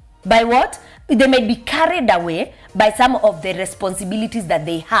 By what? They may be carried away by some of the responsibilities that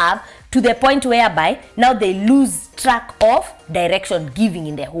they have, to the point whereby now they lose track of direction giving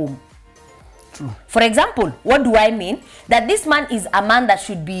in the home. True. For example, what do I mean? That this man is a man that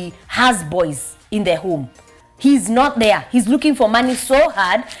should be has boys in the home. He's not there. He's looking for money so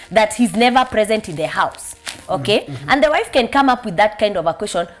hard that he's never present in the house. Okay? And the wife can come up with that kind of a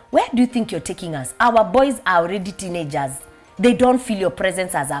question. Where do you think you're taking us? Our boys are already teenagers. They don't feel your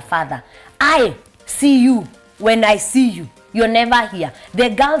presence as a father. I see you when I see you. You're never here. The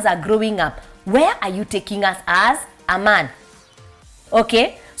girls are growing up. Where are you taking us as a man?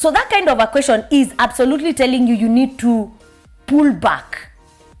 Okay? So that kind of a question is absolutely telling you need to pull back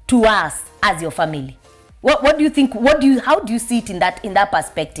to us as your family. What do you think? How do you see it in that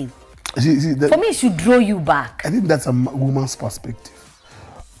perspective? See, for me, it should draw you back. I think that's a woman's perspective.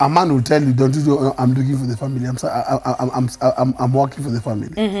 A man will tell you, "Don't you know I'm looking for the family? I'm working for the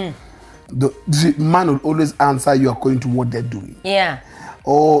family." The man will always answer you according to what they're doing. Yeah.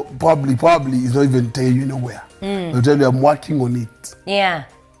 Or probably he's not even telling you nowhere. He'll tell you, "I'm working on it." Yeah.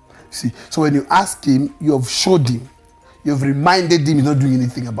 See, so when you ask him, you have showed him, you have reminded him he's not doing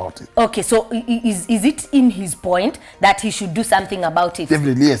anything about it. Okay, so is it in his point that he should do something about it?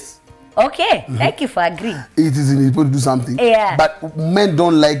 Definitely, yes. Okay, thank you for agreeing. It is in his power to do something. Yeah. But men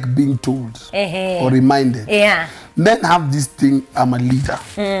don't like being told or reminded. Yeah. Men have this thing, I'm a leader.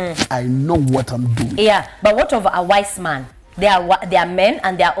 I know what I'm doing. Yeah, but what of a wise man? They are men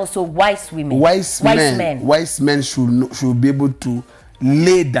and they are also wise women. Wise men should be able to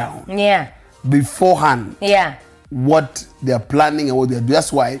lay down beforehand what they are planning and what they are doing.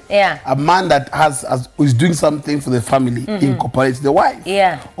 That's why a man that is doing something for the family incorporates the wife.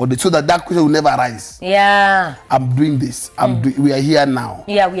 So that question will never arise. I'm doing this. We are here now.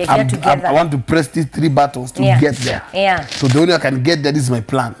 We are here together. I want to press these 3 buttons to get there. So the only way I can get there, this is my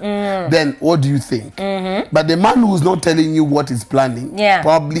plan. Then what do you think? But the man who is not telling you what he's planning,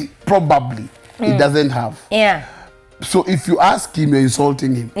 probably he doesn't have. So if you ask him, you're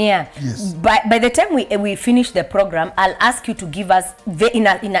insulting him. Yes. By the time we finish the program, I'll ask you to give us in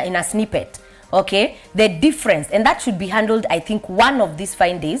a snippet, okay, the difference, and that should be handled, I think, one of these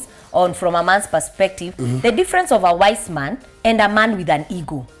fine days on from a man's perspective, the difference of a wise man and a man with an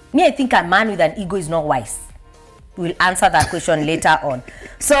ego. Me, I think a man with an ego is not wise. We'll answer that question later on.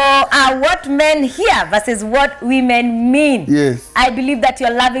 So, what men hear versus what women mean. Yes. I believe that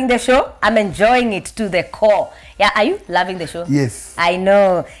you're loving the show. I'm enjoying it to the core. Yeah, are you loving the show? Yes. I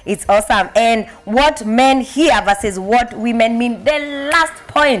know. It's awesome. And what men hear versus what women mean. The last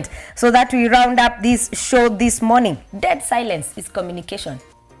point, so that we round up this show this morning. Dead silence is communication.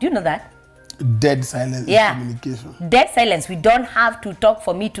 Do you know that? Dead silence is communication. Dead silence. We don't have to talk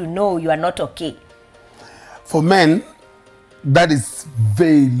for me to know you are not okay. For men, that is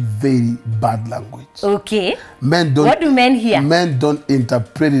very, very bad language. Okay. Men don't. What do men hear? Men don't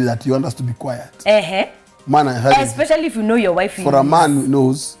interpret it that you want us to be quiet. Man, I heard especially if you know your wife. For a man who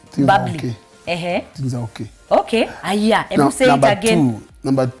knows things bubbly. Are okay. Things are okay. Okay. Yeah. And you say it again.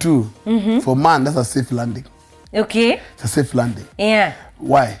 Number two. For man, that's a safe landing. Okay. It's a safe landing. Yeah.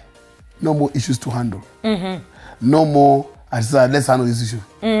 Why? No more issues to handle. No more. I said, let's handle this issue.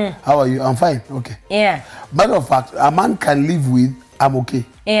 How are you? I'm fine. Okay. Yeah. Matter of fact, a man can live with I'm okay.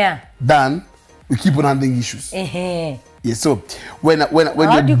 Yeah. Then we keep on handling issues. Yeah. So when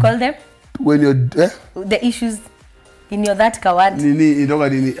how do you call them? When you're the issues in your that kawad.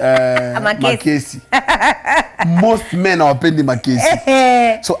 Makesi. Most men are pending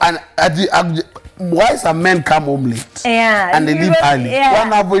Makesi. So and why some men come home late? And they leave early.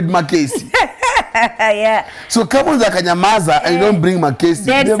 One avoid Makesi. So come on Zakanyamaza and you don't bring Makesi.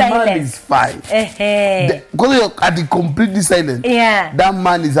 The man is fine. Because you're at the completely silent. That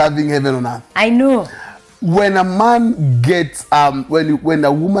man is having heaven on earth. I know. When a man gets when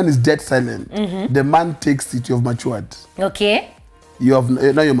a woman is dead silent, the man takes it. You have matured. Okay.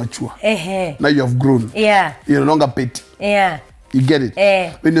 Now you're mature. Now you have grown. You're no longer petty. You get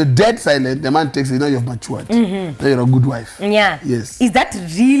it? When you're dead silent, the man takes it. Now you have matured. Now you're a good wife. Yes. Is that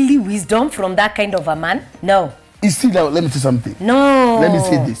really wisdom from that kind of a man? No. You see, let me say something. No. Let me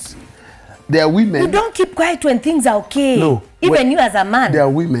say this. There are women. You don't keep quiet when things are okay. No. Even you as a man. There are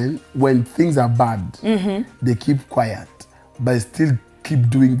women, when things are bad, they keep quiet, but still keep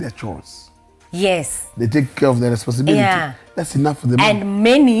doing their chores. Yes. They take care of their responsibility. That's enough for them. And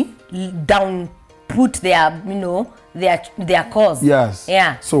many down put their, their cause. Yes.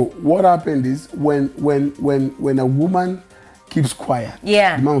 So what happened is when a woman keeps quiet, the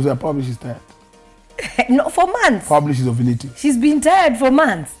man will say, probably she's tired. No, for months. Probably she's ovulating. She's been tired for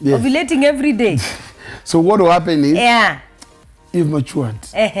months. Ovulating every day. So what will happen is, you've matured.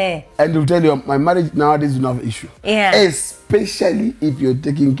 And they'll tell you, my marriage nowadays is not an issue. Especially if you're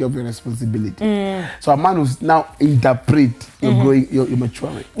taking care of your responsibility. So a man will now interpret you're growing, you're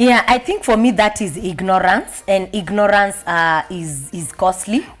maturing. I think for me that is ignorance, and ignorance is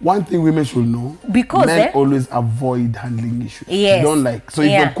costly. One thing women should know, because men always avoid handling issues. Yes. They don't like. So if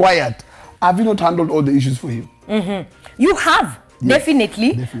you're quiet, have you not handled all the issues for him? You have. Yes,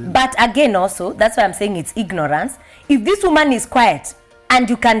 definitely. But again also, that's why I'm saying it's ignorance. If this woman is quiet and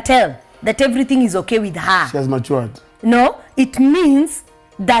you can tell that everything is okay with her, she has matured. No, it means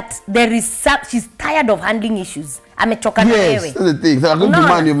that there is she's tired of handling issues. Yes, that's the thing. So according to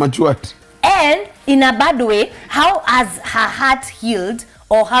man, you've matured. And in a bad way, how has her heart healed,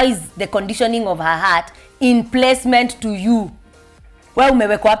 or how is the conditioning of her heart in placement to you?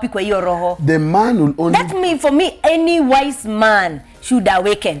 The man will only... That means for me, any wise man should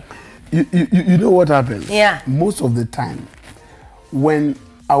awaken. You know what happens? Most of the time, when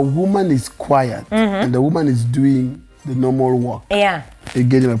a woman is quiet and the woman is doing the normal work, you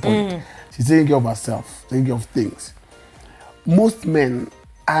get my point. She's taking care of herself, taking care of things. Most men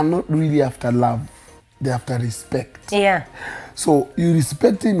are not really after love. They're after respect. So you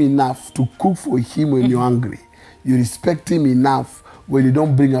respect him enough to cook for him when you're hungry. You respect him enough when you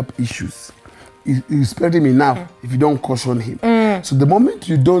don't bring up issues. He's respecting him enough if you don't caution him. So the moment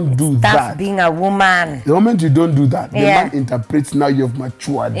you don't do that, being a woman. The moment you don't do that, the man interprets now you've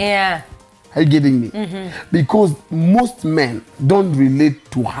matured. Yeah. Are you getting me? Because most men don't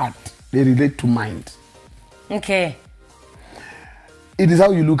relate to heart, they relate to mind. Okay. It is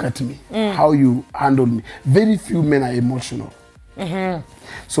how you look at me, how you handle me. Very few men are emotional.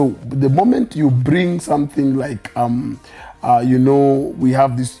 So the moment you bring something like, you know, we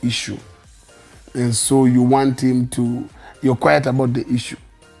have this issue, and so you want him to, you're quiet about the issue.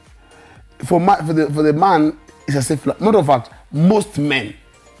 For the man, it's a safe. Matter of fact, most men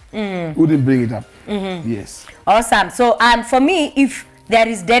wouldn't bring it up. Yes. Awesome. So, for me, if there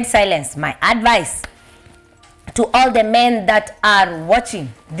is dead silence, my advice to all the men that are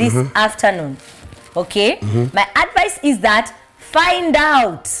watching this afternoon, okay, my advice is that find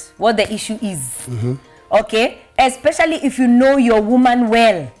out what the issue is, okay, especially if you know your woman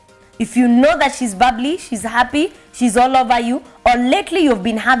well. If you know that she's bubbly, she's happy, she's all over you, or lately you've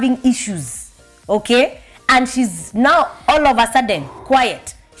been having issues, okay, and she's now all of a sudden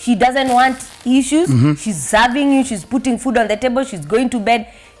quiet. She doesn't want issues. She's serving you, she's putting food on the table, she's going to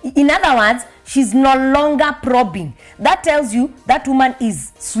bed. In other words, she's no longer probing. That tells you that woman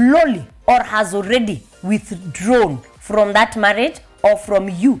is slowly or has already withdrawn from that marriage or from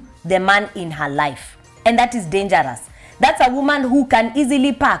you, the man in her life. And that is dangerous. That's a woman who can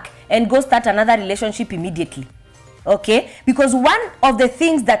easily pack and go start another relationship immediately. Okay? Because one of the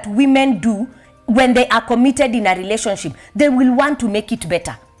things that women do when they are committed in a relationship, they will want to make it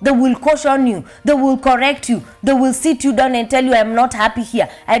better. They will caution you. They will correct you. They will sit you down and tell you, I'm not happy here.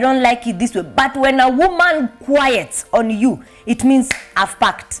 I don't like it this way. But when a woman quiets on you, it means I've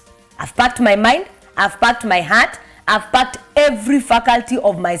packed. I've packed my mind. I've packed my heart. I've packed every faculty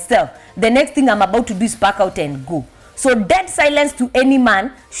of myself. The next thing I'm about to do is pack out and go. So dead silence to any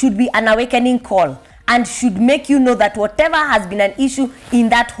man should be an awakening call and should make you know that whatever has been an issue in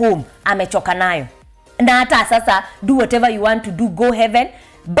that home, amechoka nayo. Na hata sasa, do whatever you want to do, go heaven.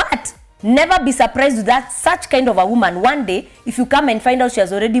 But never be surprised with that such kind of a woman. One day, if you come and find out she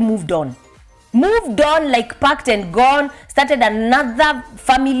has already moved on. Moved on, like packed and gone, started another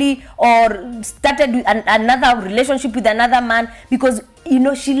family or started another relationship with another man because, you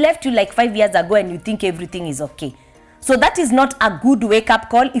know, she left you like 5 years ago and you think everything is okay. So that is not a good wake-up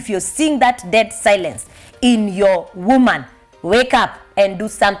call. If you're seeing that dead silence in your woman, wake up and do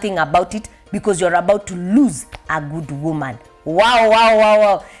something about it because you're about to lose a good woman. Wow, wow, wow,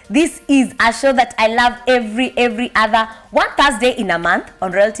 wow. This is a show that I love every other one Thursday in a month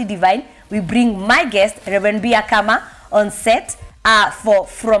on Royalty Divine. We bring my guest, Reverend Bia Kama, on set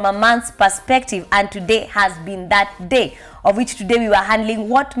from a man's perspective. And today has been that day, of which today we were handling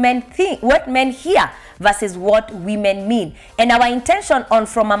what men think, what men hear versus what women mean. And our intention on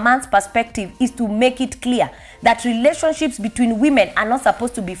From a Man's Perspective is to make it clear that relationships between women are not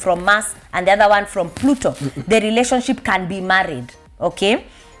supposed to be from Mars and the other one from Pluto. The relationship can be married, okay?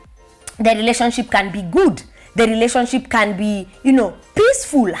 The relationship can be good. The relationship can be, you know,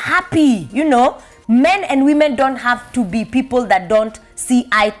 peaceful, happy, you know. Men and women don't have to be people that don't see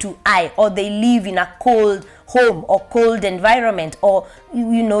eye to eye or they live in a cold home or cold environment or,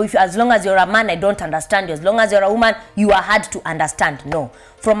 you know, if as long as you're a man, I don't understand you. As long as you're a woman, you are hard to understand. No.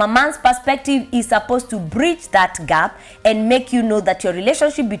 From a man's perspective, he's supposed to bridge that gap and make you know that your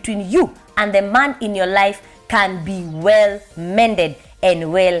relationship between you and the man in your life can be well mended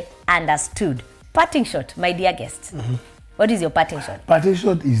and well understood. Parting shot, my dear guest. What is your parting shot? Parting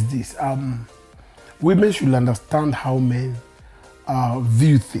shot is this. Women should understand how men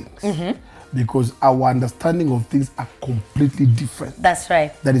view things. Because our understanding of things are completely different. That's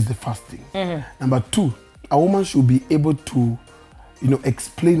right. That is the first thing. Number two, a woman should be able to, you know,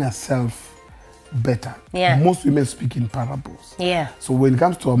 explain herself better. Yeah. Most women speak in parables. Yeah. So when it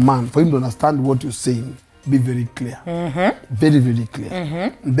comes to a man, for him to understand what you're saying, be very clear. Very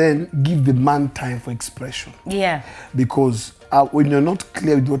clear. Then give the man time for expression. Yeah. Because when you're not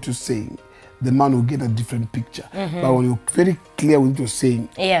clear with what you're saying, the man will get a different picture. But when you're very clear with what you're saying,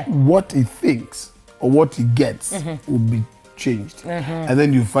 what he thinks or what he gets will be changed. And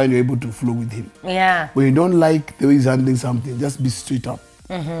then you find you're able to flow with him. Yeah. When you don't like the way he's handling something, just be straight up.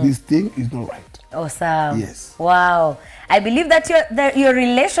 This thing is not right. Awesome. Yes. Wow. I believe that your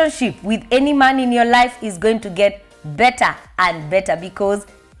relationship with any man in your life is going to get better and better because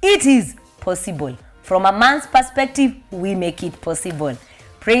it is possible. From a man's perspective, we make it possible.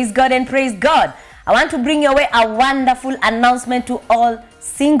 Praise God and praise God. I want to bring your way a wonderful announcement to all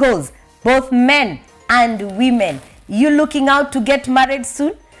singles, both men and women. You looking out to get married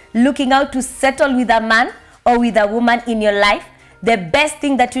soon? Looking out to settle with a man or with a woman in your life? the best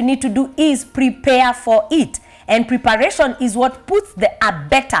thing that you need to do is prepare for it. And preparation is what puts a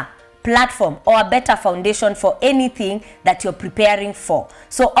better platform or a better foundation for anything that you're preparing for.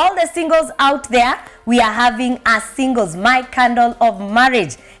 So all the singles out there, we are having a singles My Candle of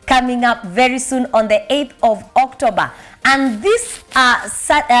Marriage coming up very soon on the 8th of October. And this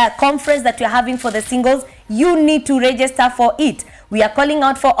conference that we're having for the singles, you need to register for it. We are calling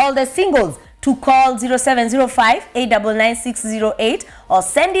out for all the singles to call 0705 899 608 or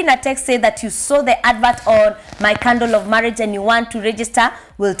send in a text, say that you saw the advert on My Candle of Marriage and you want to register.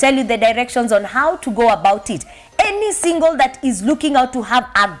 We'll tell you the directions on how to go about it. Any single that is looking out to have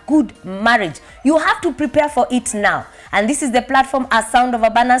a good marriage, you have to prepare for it now. And this is the platform, A Sound of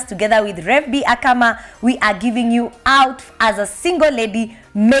Abundance, together with Rev B Akama. We are giving you out as a single lady.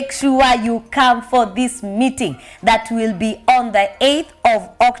 Make sure you come for this meeting that will be on the 8th of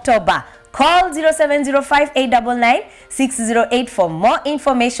October. Call 0705 899 608 for more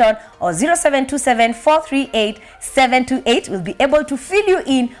information, or 0727 438 728. We'll be able to fill you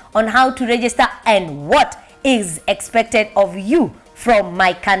in on how to register and what is expected of you from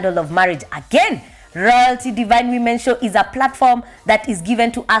My Candle of Marriage. Again, Royalty Divine Women Show is a platform that is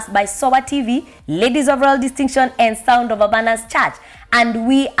given to us by SOA TV, Ladies of Royal Distinction, and Sound of Abundance Church. And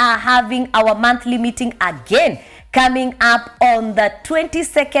we are having our monthly meeting again, coming up on the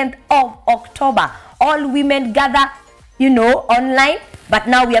 22nd of October. All women gather, online, but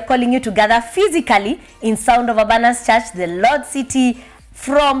now we are calling you to gather physically in Sound of Abundance Church, the Lord City,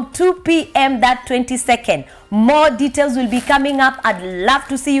 from 2 p.m. that 22nd. More details will be coming up. I'd love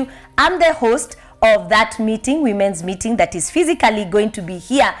to see you. I'm the host of that meeting, women's meeting, that is physically going to be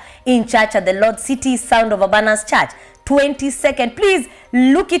here in church at the Lord City, Sound of Abundance Church, 22nd. Please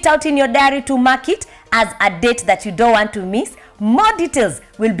look it out in your diary to mark it as a date that you don't want to miss. More details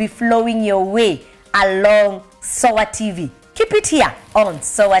will be flowing your way along SOA TV. Keep it here on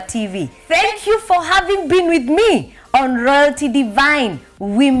SOA TV. Thank you for having been with me on Royalty Divine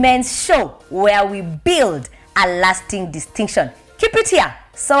Women's Show, where we build a lasting distinction. Keep it here,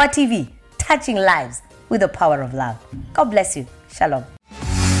 SOA TV, touching lives with the power of love. God bless you. Shalom.